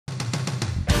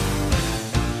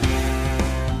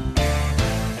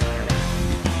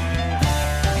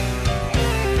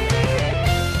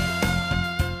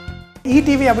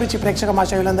ETV Abhiruchi ప్రేక్షక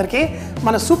మాషాయులందరికీ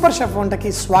మన super chef వంటకి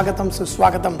స్వాగతం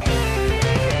సుస్వాగతం.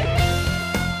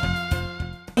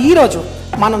 ఈ రోజు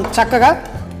మనం చక్కగా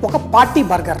ఒక పార్టీ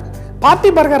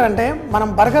బర్గర్ అంటే మనం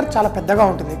బర్గర్ చాలా పెద్దగా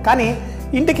ఉంటుంది కానీ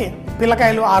ఇంటికి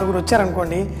పిల్లకాయలు 6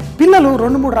 వచ్చారనుకోండి పిల్లలు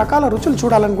 2-3 రకాల రుచులు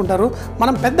చూడాలనుకుంటారు.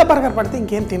 మనం పెద్ద బర్గర్ పడితే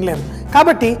ఇంకేం తినలేరు.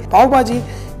 కాబట్టి పావ్ బాజీ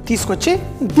తీసుకొచ్చి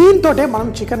దీంతోటే మనం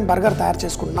చికెన్ బర్గర్ తయారు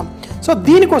చేసుకుంటున్నాం. సో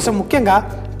దీనికోసం ముఖ్యంగా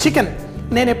చికెన్,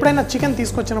 నేను ఎప్పుడైనా చికెన్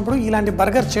తీసుకొచ్చినప్పుడు ఇలాంటి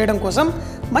బర్గర్ చేయడం కోసం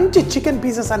మంచి చికెన్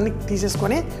పీసెస్ అన్ని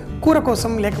తీసేసుకొని కూర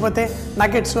కోసం లేకపోతే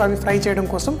నగెట్స్ అవి ఫ్రై చేయడం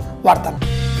కోసం వాడతాను.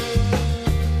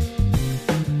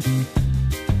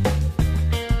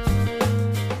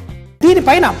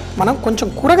 దీనిపైన మనం కొంచెం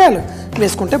కూరగాయలు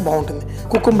వేసుకుంటే బాగుంటుంది,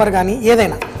 కుకుంబర్ కానీ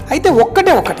ఏదైనా. అయితే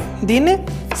ఒక్కటే దీన్ని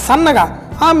సన్నగా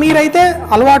మీరైతే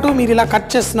అలవాటు మీరు ఇలా కట్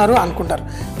చేస్తున్నారు అనుకుంటారు.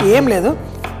 ఏం లేదు,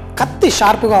 కత్తి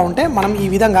షార్ప్గా ఉంటే మనం ఈ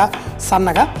విధంగా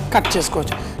సన్నగా కట్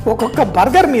చేసుకోవచ్చు. ఒక్కొక్క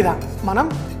బర్గర్ మీద మనం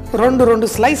 2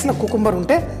 స్లైస్ల కుకుంబర్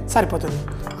ఉంటే సరిపోతుంది.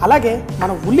 అలాగే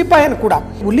మనం ఉల్లిపాయను కూడా,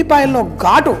 ఉల్లిపాయల్లో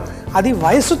ఘాటు అది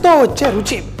వయసుతో వచ్చే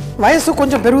రుచి. వయసు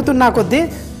కొంచెం పెరుగుతున్న కొద్దీ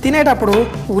తినేటప్పుడు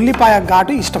ఉల్లిపాయ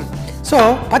ఘాటు ఇష్టం. సో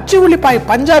పచ్చి ఉల్లిపాయ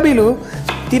పంజాబీలు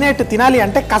తినాలి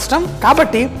అంటే కష్టం.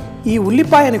 కాబట్టి ఈ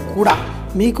ఉల్లిపాయని కూడా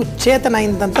మీకు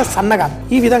చేతనైనంత సన్నగా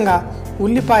ఈ విధంగా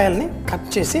ఉల్లిపాయల్ని కట్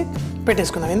చేసి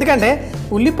పెట్టేసుకుందాం. ఎందుకంటే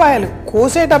ఉల్లిపాయలు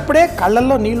కోసేటప్పుడే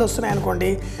కళ్ళల్లో నీళ్ళు వస్తున్నాయి అనుకోండి,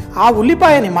 ఆ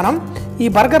ఉల్లిపాయని మనం ఈ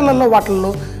బర్గర్లలో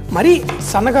వాటిల్లో మరీ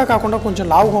సన్నగా కాకుండా కొంచెం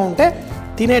లావుగా ఉంటే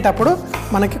తినేటప్పుడు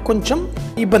మనకి కొంచెం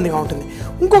ఇబ్బందిగా ఉంటుంది.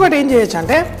 ఇంకొకటి ఏం చేయొచ్చు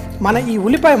అంటే మన ఈ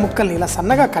ఉల్లిపాయ ముక్కల్ని ఇలా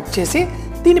సన్నగా కట్ చేసి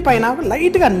దీనిపైన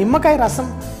లైట్గా నిమ్మకాయ రసం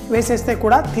వేసేస్తే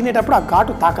కూడా తినేటప్పుడు ఆ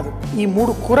ఘాటు తాకదు. ఈ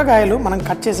 3 కూరగాయలు మనం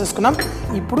కట్ చేసేసుకున్నాం.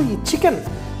 ఇప్పుడు ఈ చికెన్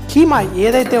కీమా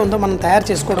ఏదైతే ఉందో మనం తయారు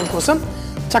చేసుకోవడం కోసం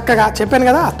చక్కగా చెప్పాను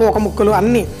కదా, తోక ముక్కలు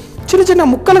అన్నీ చిన్న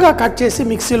ముక్కలుగా కట్ చేసి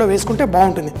మిక్సీలో వేసుకుంటే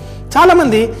బాగుంటుంది.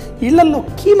 చాలామంది ఇళ్లల్లో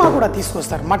కీమా కూడా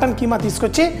తీసుకొస్తారు. మటన్ కీమా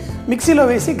తీసుకొచ్చి మిక్సీలో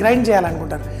వేసి గ్రైండ్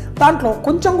చేయాలనుకుంటారు. దాంట్లో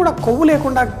కొంచెం కూడా కొవ్వు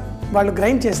లేకుండా వాళ్ళు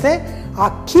గ్రైండ్ చేస్తే ఆ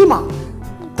కీమా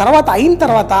అయిన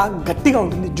తర్వాత గట్టిగా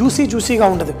ఉంటుంది, జ్యూసీగా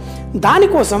ఉండదు.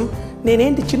 దానికోసం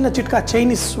నేనేంటి చిన్న చిట్కా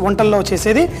చైనీస్ వంటల్లో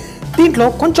చేసేది, దీంట్లో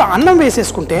కొంచెం అన్నం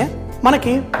వేసేసుకుంటే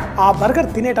మనకి ఆ బర్గర్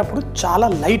తినేటప్పుడు చాలా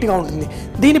లైట్గా ఉంటుంది.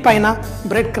 దీనిపైన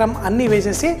బ్రెడ్ క్రమ్ అన్నీ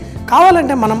వేసేసి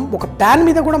కావాలంటే మనం ఒక ప్యాన్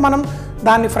మీద కూడా మనం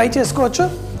దాన్ని ఫ్రై చేసుకోవచ్చు.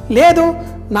 లేదు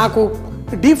నాకు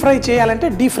డీప్ ఫ్రై చేయాలంటే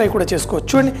డీప్ ఫ్రై కూడా చేసుకోవచ్చు.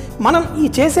 చూడండి, మనం ఈ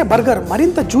చేసే బర్గర్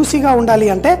మరింత జ్యూసీగా ఉండాలి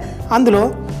అంటే అందులో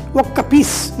ఒక్క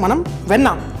పీస్ మనం వెన్న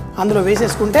అందులో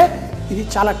వేసేసుకుంటే ఇది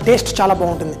చాలా టేస్ట్ చాలా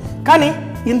బాగుంటుంది. కానీ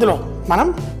ఇందులో మనం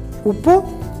ఉప్పు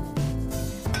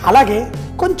అలాగే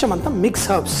కొంచెం అంత మిక్స్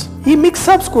హర్బ్స్, ఈ మిక్స్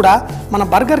హర్బ్స్ కూడా మన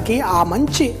బర్గర్కి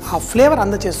మంచి ఫ్లేవర్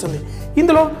అందచేస్తుంది.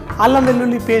 ఇందులో అల్లం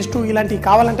వెల్లుల్లి పేస్టు ఇలాంటివి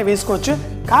కావాలంటే వేసుకోవచ్చు.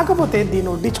 కాకపోతే దీన్ని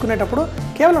వడ్డించుకునేటప్పుడు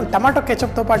కేవలం టమాటో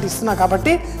కెచప్తో పాటు ఇస్తున్నా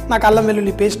కాబట్టి నాకు అల్లం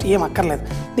వెల్లుల్లి పేస్ట్ ఏం అక్కర్లేదు.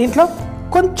 దీంట్లో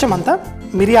కొంచెం అంత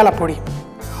మిరియాల పొడి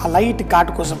లైట్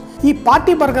ఘాటు కోసం. ఈ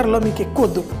పార్టీ బర్గర్లో మీకు ఎక్కువ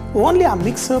వద్దు, ఓన్లీ ఆ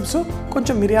మిక్స్ హర్బ్స్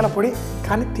కొంచెం మిరియాల పొడి,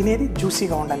 కానీ తినేది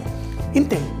జ్యూసీగా ఉండాలి.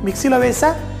 ఇంతే, మిక్సీలో వేసా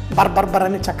బర్బర్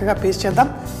అని చక్కగా పేస్ట్ చేద్దాం.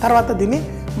 తర్వాత దీన్ని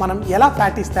మనం ఎలా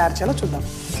ప్యాటీస్ తయారు చేయాలో చూద్దాం.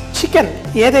 చికెన్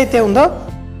ఏదైతే ఉందో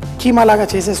కీమాలాగా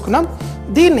చేసేసుకున్నాం,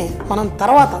 దీన్ని మనం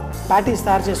తర్వాత ప్యాటీస్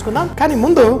తయారు చేసుకుందాం. కానీ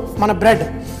ముందు మన బ్రెడ్,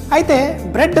 అయితే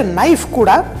బ్రెడ్ నైఫ్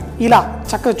కూడా ఇలా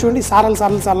చక్కగా చూడండి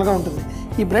సారలుగా ఉంటుంది.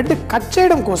 ఈ బ్రెడ్ కట్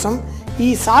చేయడం కోసం ఈ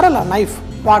సారల నైఫ్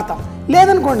వాడతాం.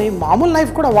 లేదనుకోండి మామూలు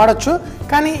నైఫ్ కూడా వాడచ్చు,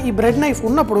 కానీ ఈ బ్రెడ్ నైఫ్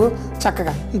ఉన్నప్పుడు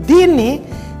చక్కగా దీన్ని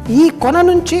ఈ కొన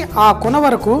నుంచి ఆ కొన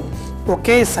వరకు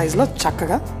ఒకే సైజులో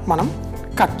చక్కగా మనం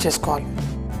కట్ చేసుకోవాలి.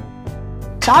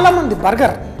 చాలామంది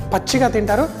బర్గర్ పచ్చిగా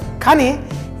తింటారు, కానీ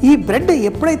ఈ బ్రెడ్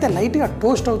ఎప్పుడైతే లైట్గా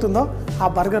టోస్ట్ అవుతుందో ఆ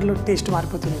బర్గర్లో టేస్ట్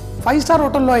మారిపోతుంది. 5 స్టార్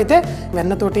హోటల్లో అయితే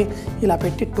వెన్నతోటి ఇలా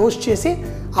పెట్టి టోస్ట్ చేసి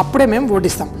అప్పుడే మేము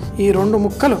వడ్డిస్తాం. ఈ 2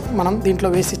 ముక్కలు మనం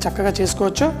దీంట్లో వేసి చక్కగా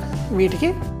చేసుకోవచ్చు.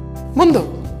 వీటికి ముందు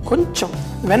కొంచెం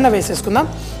వెన్న వేసేసుకుందాం.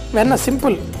 వెన్న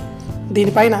సింపుల్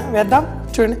దీనిపైన వేద్దాం.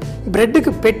 చూడండి,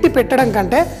 బ్రెడ్కి పెట్టడం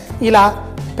కంటే ఇలా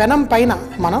పెనం పైన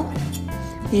మనం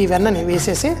ఈ వెన్నని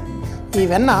వేసేసి ఈ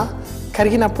వెన్న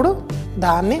కరిగినప్పుడు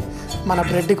దాన్ని మన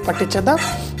బ్రెడ్కి పట్టించేద్దాం.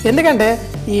 ఎందుకంటే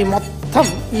ఈ మొత్తం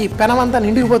ఈ పెనం అంతా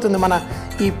నిండిపోతుంది మన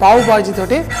ఈ పావు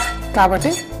బాజీతోటి.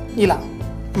 కాబట్టి ఇలా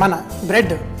మన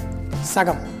బ్రెడ్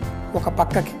సగం ఒక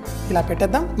పక్కకి ఇలా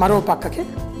పెట్టేద్దాం, మరో పక్కకి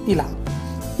ఇలా.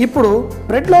 ఇప్పుడు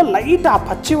బ్రెడ్లో లైట్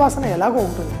పచ్చి వాసన ఎలాగో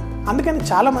ఉంటుంది, అందుకని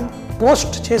చాలామంది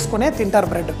టోస్ట్ చేసుకునే తింటారు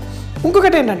బ్రెడ్.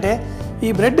 ఇంకొకటి ఏంటంటే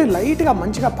ఈ బ్రెడ్ లైట్గా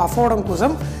మంచిగా పఫ్ అవ్వడం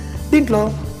కోసం దీంట్లో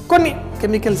కొన్ని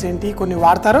కెమికల్స్ కొన్ని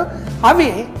వాడతారు. అవి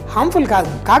హార్మ్ఫుల్ కాదు,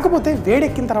 కాకపోతే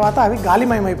వేడెక్కిన తర్వాత అవి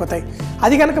గాలిమయం అయిపోతాయి.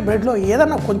 అది కనుక బ్రెడ్లో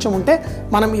ఏదన్నా కొంచెం ఉంటే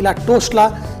మనం ఇలా టోస్ట్లా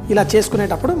ఇలా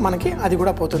చేసుకునేటప్పుడు మనకి అది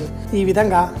కూడా పోతుంది. ఈ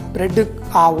విధంగా బ్రెడ్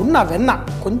ఉన్న వెన్న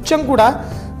కొంచెం కూడా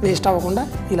వేస్ట్ అవ్వకుండా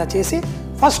ఇలా చేసి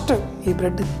ఫస్ట్ ఈ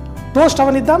బ్రెడ్ టోస్ట్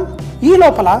అవనిద్దాం. ఈ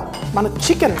లోపల మన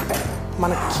చికెన్,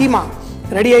 మన కీమా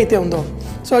రెడీ అయితే ఉందో,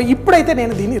 సో ఇప్పుడైతే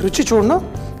నేను దీన్ని రుచి చూడను.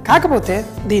 కాకపోతే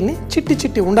దీన్ని చిట్టి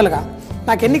చిట్టి ఉండలుగా,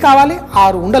 నాకు ఎన్ని కావాలి?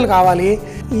 6 ఉండలు కావాలి.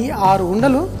 ఈ 6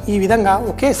 ఉండలు ఈ విధంగా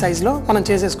ఒకే సైజులో మనం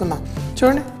చేసేసుకుందాం.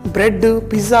 చూడండి, బ్రెడ్,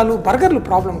 పిజ్జాలు, బర్గర్లు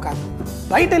ప్రాబ్లం కాదు.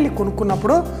 బయట వెళ్ళి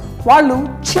కొనుక్కున్నప్పుడు వాళ్ళు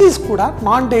చీజ్ కూడా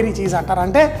నాన్ డైరీ చీజ్ అంటారు.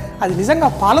 అంటే అది నిజంగా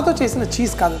పాలతో చేసిన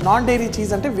చీజ్ కాదు. నాన్ డైరీ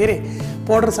చీజ్ అంటే వేరే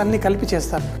పౌడర్స్ అన్నీ కలిపి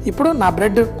చేస్తారు. ఇప్పుడు నా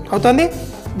బ్రెడ్ అవుతుంది.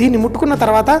 దీన్ని ముట్టుకున్న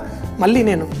తర్వాత మళ్ళీ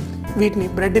నేను వీటిని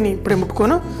బ్రెడ్ని ఇప్పుడే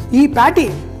ముట్టుకోను. ఈ ప్యాటీ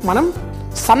మనం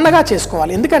సన్నగా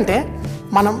చేసుకోవాలి. ఎందుకంటే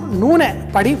మనం నూనె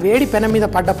పడి వేడి పెనం మీద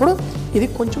పడ్డప్పుడు ఇది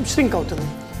కొంచెం ష్రింక్ అవుతుంది.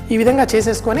 ఈ విధంగా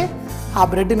చేసేసుకొని ఆ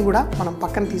బ్రెడ్ని కూడా మనం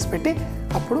పక్కన తీసిపెట్టి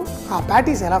అప్పుడు ఆ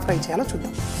ప్యాటీస్ ఎలా ఫ్రై చేయాలో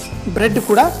చూద్దాం. బ్రెడ్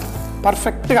కూడా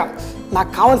పర్ఫెక్ట్గా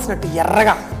నాకు కావాల్సినట్టు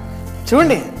ఎర్రగా,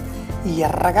 చూడండి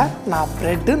ఎర్రగా నా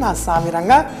బ్రెడ్ నా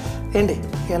సామిరంగా ఏంటి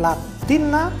ఎలా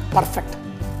తిన్నా పర్ఫెక్ట్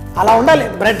అలా ఉండాలి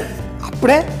బ్రెడ్.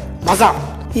 అప్పుడే మజా.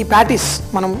 ఈ ప్యాటీస్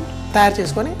మనం తయారు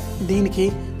చేసుకొని దీనికి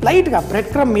లైట్గా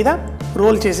బ్రెడ్ క్రమ్ మీద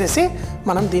రోల్ చేసేసి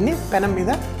మనం దీన్ని పెనం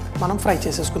మీద మనం ఫ్రై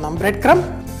చేసేసుకుందాం. బ్రెడ్ క్రమ్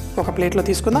ఒక ప్లేట్లో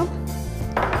తీసుకుందాం.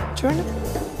 చూడండి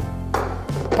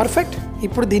పర్ఫెక్ట్.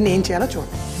 ఇప్పుడు దీన్ని ఏం చేయాలో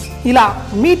చూడండి. ఇలా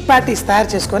మీట్ ప్యాటీస్ తయారు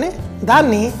చేసుకొని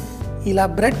దాన్ని ఇలా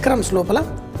బ్రెడ్ క్రమ్స్ లోపల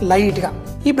లైట్గా,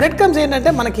 ఈ బ్రెడ్ క్రమ్స్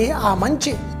ఏంటంటే మనకి ఆ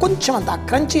మంచి కొంచెం అంత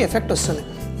క్రంచీ ఎఫెక్ట్ వస్తుంది.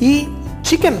 ఈ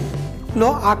చికెన్లో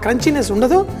ఆ క్రంచీనెస్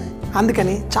ఉండదు.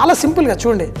 అందుకని చాలా సింపుల్గా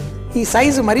చూడండి, ఈ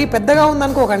సైజు మరీ పెద్దగా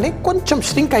ఉందనుకోకండి, కొంచెం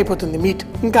ష్రింక్ అయిపోతుంది మీట్.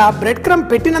 ఇంకా బ్రెడ్ క్రమ్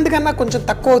పెట్టినందుకన్నా కొంచెం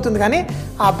తక్కువ అవుతుంది, కానీ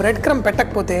ఆ బ్రెడ్ క్రమ్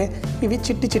పెట్టకపోతే ఇవి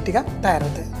చిట్టి చిట్టిగా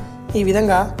తయారవుతాయి. ఈ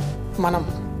విధంగా మనం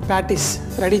ప్యాటీస్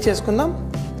రెడీ చేసుకుందాం.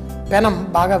 పెనం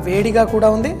బాగా వేడిగా కూడా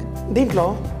ఉంది. దీంట్లో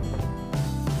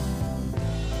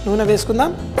నూనె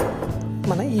వేసుకుందాం.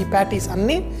 మనం ఈ ప్యాటీస్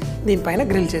అన్నీ దీనిపైన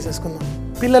గ్రిల్ చేసేసుకుందాం.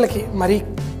 పిల్లలకి మరీ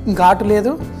ఘాటు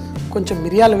లేదు, కొంచెం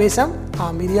మిరియాలు వేసాం. ఆ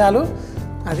మిరియాలు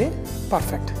అది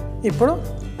పర్ఫెక్ట్. ఇప్పుడు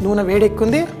నూనె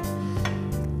వేడెక్కుంది.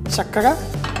 చక్కగా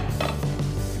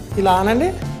ఇలా అనండి,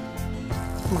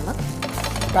 మన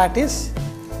ప్యాటీస్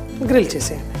గ్రిల్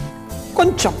చేసేయండి.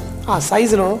 కొంచెం ఆ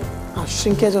సైజులో ఆ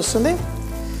ష్రింకేజ్ వస్తుంది.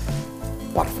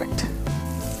 పర్ఫెక్ట్.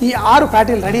 ఈ 6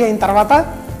 ప్యాటీలు రెడీ అయిన తర్వాత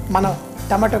మన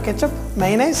టమాటో కెచప్,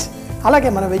 మైనైస్, అలాగే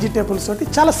మన వెజిటేబుల్స్ తోటి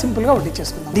చాలా సింపుల్గా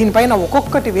వడ్డించేసుకుందాం. దీనిపైన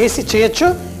ఒక్కొక్కటి వేసి చేయొచ్చు.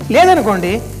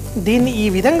 లేదనుకోండి దీన్ని ఈ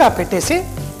విధంగా పెట్టేసి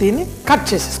దీన్ని కట్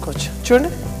చేసేసుకోవచ్చు. చూడండి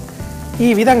ఈ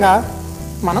విధంగా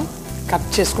మనం కట్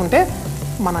చేసుకుంటే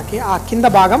మనకి ఆ కింద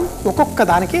భాగం ఒక్కొక్క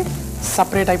దానికి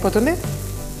సపరేట్ అయిపోతుంది.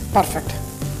 పర్ఫెక్ట్.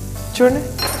 చూడండి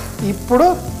ఇప్పుడు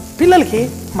పిల్లలకి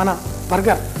మన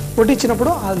బర్గర్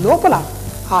వడ్డించినప్పుడు ఆ లోపల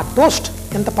ఆ టోస్ట్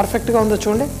ఎంత పర్ఫెక్ట్గా ఉందో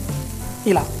చూడండి.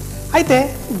 ఇలా అయితే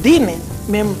దీన్ని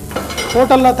మేము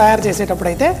హోటల్లో తయారు చేసేటప్పుడు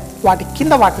అయితే వాటి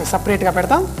కింద వాటిని సపరేట్గా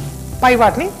పెడతాం, పై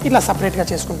వాటిని ఇలా సపరేట్గా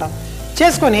చేసుకుంటాం.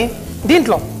 చేసుకొని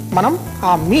దీంట్లో మనం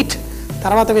ఆ మీట్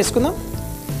తర్వాత వేసుకుందాం.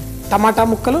 టమాటా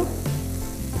ముక్కలు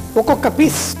ఒక్కొక్క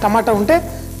పీస్ టమాటా ఉంటే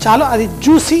చాలు, అది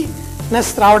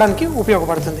జ్యూసీనెస్ రావడానికి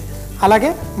ఉపయోగపడుతుంది.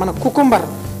 అలాగే మన కుకుంబర్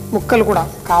ముక్కలు కూడా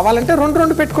కావాలంటే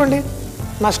 2 పెట్టుకోండి,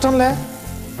 నష్టంలే.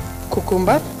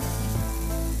 కుకుంబర్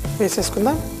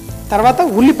వేసేసుకుందాం. తర్వాత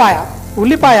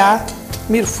ఉల్లిపాయ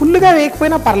మీరు ఫుల్గా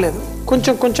వేయకపోయినా పర్లేదు,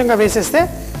 కొంచెం కొంచెంగా వేసేస్తే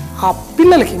ఆ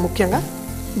పిల్లలకి ముఖ్యంగా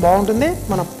బాగుంటుంది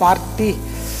మన పార్టీ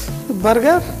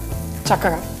బర్గర్.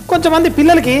 చక్కగా కొంచెంమంది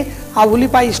పిల్లలకి ఆ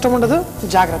ఉల్లిపాయ ఇష్టం ఉండదు,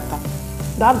 జాగ్రత్త.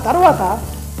 దాని తర్వాత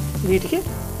వీటికి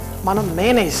మనం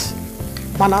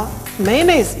మన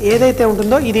మైనైస్ ఏదైతే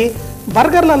ఉంటుందో ఇది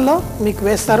బర్గర్లలో మీకు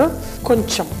వేస్తారు.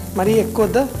 కొంచెం మరీ ఎక్కువ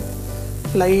వద్దు,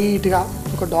 లైట్గా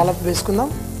ఒక డాలప్ వేసుకుందాం.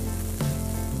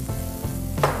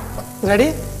 రెడీ.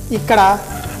 ఇక్కడ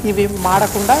ఇవి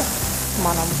మాడకుండా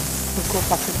మనం ఇంకో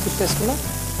పక్కకి తిప్పేసుకుందాం.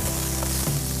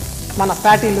 మన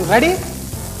ప్యాటీలు రెడీ.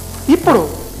 ఇప్పుడు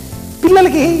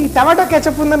పిల్లలకి ఈ టమాటో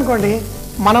కెచప్ ఉందనుకోండి,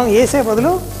 మనం వేసే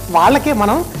బదులు వాళ్ళకే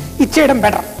మనం ఇచ్చేయడం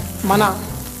బెటర్. మన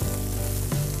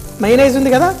మైనైజ్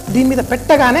ఉంది కదా, దీని మీద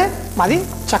పెట్టగానే అది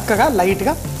చక్కగా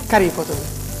లైట్గా కరిగిపోతుంది.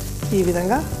 ఈ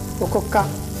విధంగా ఒక్కొక్క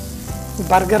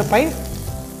బర్గర్ పై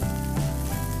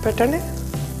పెట్టండి.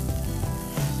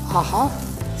 ఆహా,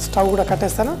 స్టవ్ కూడా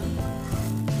కట్టేస్తాను.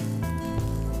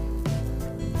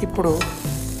 ఇప్పుడు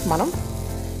మనం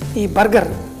ఈ బర్గర్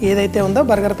ఏదైతే ఉందో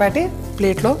బర్గర్ ప్యాటీ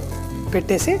ప్లేట్లో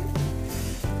పెట్టేసి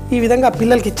ఈ విధంగా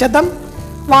పిల్లలకి ఇచ్చేద్దాం.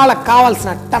 వాళ్ళకి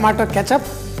కావాల్సిన టమాటో కెచప్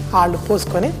వాళ్ళు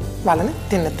పోసుకొని వాళ్ళని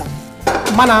తినేద్దాం.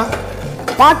 మన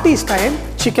పార్టీ స్టైల్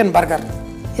చికెన్ బర్గర్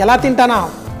ఎలా తింటానా,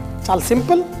 చాలా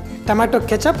సింపుల్. టమాటో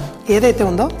కెచప్ ఏదైతే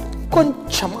ఉందో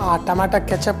కొంచెం ఆ టమాటో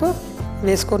కెచప్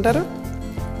వేసుకుంటారు,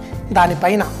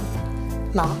 దానిపైన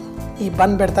ఈ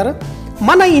బన్ పెడతారు.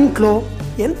 మన ఇంట్లో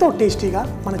ఎంతో టేస్టీగా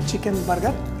మన చికెన్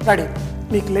బర్గర్ రెడీ.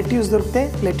 మీకు లెట్యూస్ దొరికితే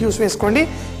లెట్యూస్ వేసుకోండి,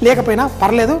 లేకపోయినా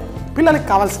పర్లేదు. పిల్లలకి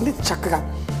కావాల్సింది చక్కగా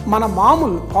మన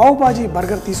మామూలు పావు బాజీ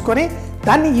బర్గర్ తీసుకొని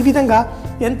దాన్ని ఈ విధంగా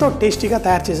ఎంతో టేస్టీగా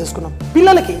తయారు చేసేసుకున్నాం.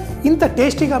 పిల్లలకి ఇంత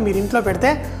టేస్టీగా మీరు ఇంట్లో పెడితే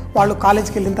వాళ్ళు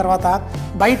కాలేజీకి వెళ్ళిన తర్వాత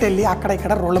బయట వెళ్ళి అక్కడ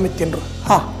ఇక్కడ రోళ్ళ మీద తినరు.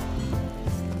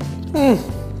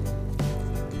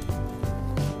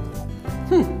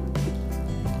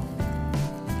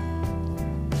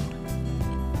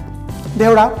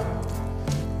 దేవుడా,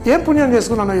 ఏం పుణ్యం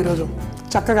చేసుకున్నాను ఈరోజు.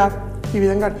 చక్కగా ఈ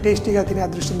విధంగా టేస్టీగా తినే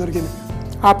అదృష్టం దొరికింది.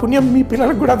 ఆ పుణ్యం మీ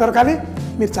పిల్లలకు కూడా దొరకాలి.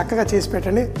 మీరు చక్కగా చేసి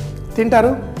పెట్టండి,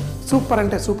 తింటారు. సూపర్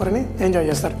అంటే సూపర్ అని ఎంజాయ్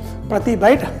చేస్తారు. ప్రతి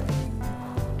బైట్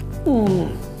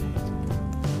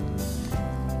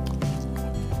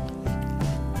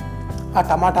ఆ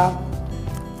టమాటా,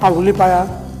 ఆ ఉల్లిపాయ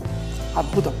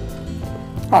అద్భుతం.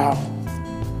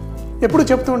 ఎప్పుడు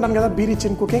చెప్తూ ఉంటాను కదా, బీ రిచ్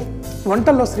ఇన్ కుకింగ్.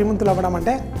 వంటల్లో శ్రీమంతులు అవ్వడం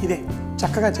అంటే ఇదే.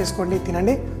 చక్కగా చేసుకోండి,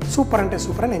 తినండి. సూపర్ అంటే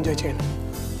సూపర్ అని ఎంజాయ్ చేయండి.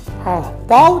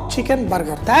 పావ్ చికెన్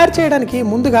బర్గర్ తయారు చేయడానికి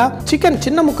ముందుగా చికెన్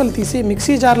చిన్న ముక్కలు తీసి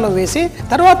మిక్సీ జార్లో వేసి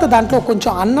తర్వాత దాంట్లో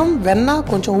కొంచెం అన్నం, వెన్న,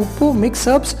 కొంచెం ఉప్పు, మిక్స్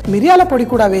హెర్బ్స్, మిరియాల పొడి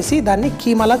కూడా వేసి దాన్ని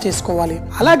కీమాలా చేసుకోవాలి.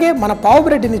 అలాగే మన పావ్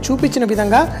బ్రెడ్ని చూపించిన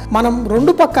విధంగా మనం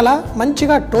రెండు పక్కల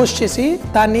మంచిగా టోస్ట్ చేసి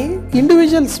దాన్ని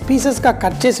ఇండివిజువల్ పీసెస్ గా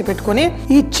కట్ చేసి పెట్టుకొని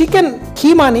ఈ చికెన్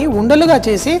కీమాని ఉండలుగా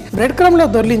చేసి బ్రెడ్ క్రమ్ లో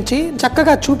దొర్లించి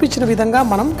చక్కగా చూపించిన విధంగా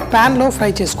మనం పాన్ లో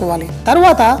ఫ్రై చేసుకోవాలి.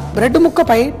 తర్వాత బ్రెడ్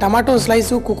ముక్కపై టమాటో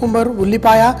స్లైసు, కుకుంబర్,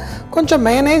 ఉల్లిపాయ, కొంచెం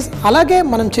మయోనైజ్, అలాగే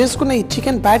మనం చేసుకున్న ఈ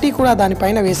చికెన్ ప్యాటీ కూడా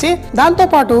దానిపైన వేసి దాంతో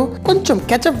పాటు కొంచెం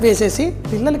కెచప్ వేసేసి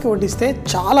పిల్లలకి వడ్డిస్తే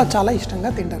చాలా చాలా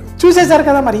ఇష్టంగా తింటారు. చూసేశారు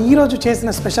కదా మరి ఈ రోజు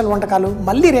చేసిన స్పెషల్ వంటకాలు.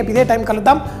 మళ్ళీ రేపు ఇదే టైం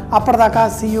కలుద్దాం. అప్పటిదాకా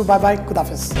సీ యూ, బై బై,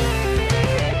 ఖుదాఫిజ్.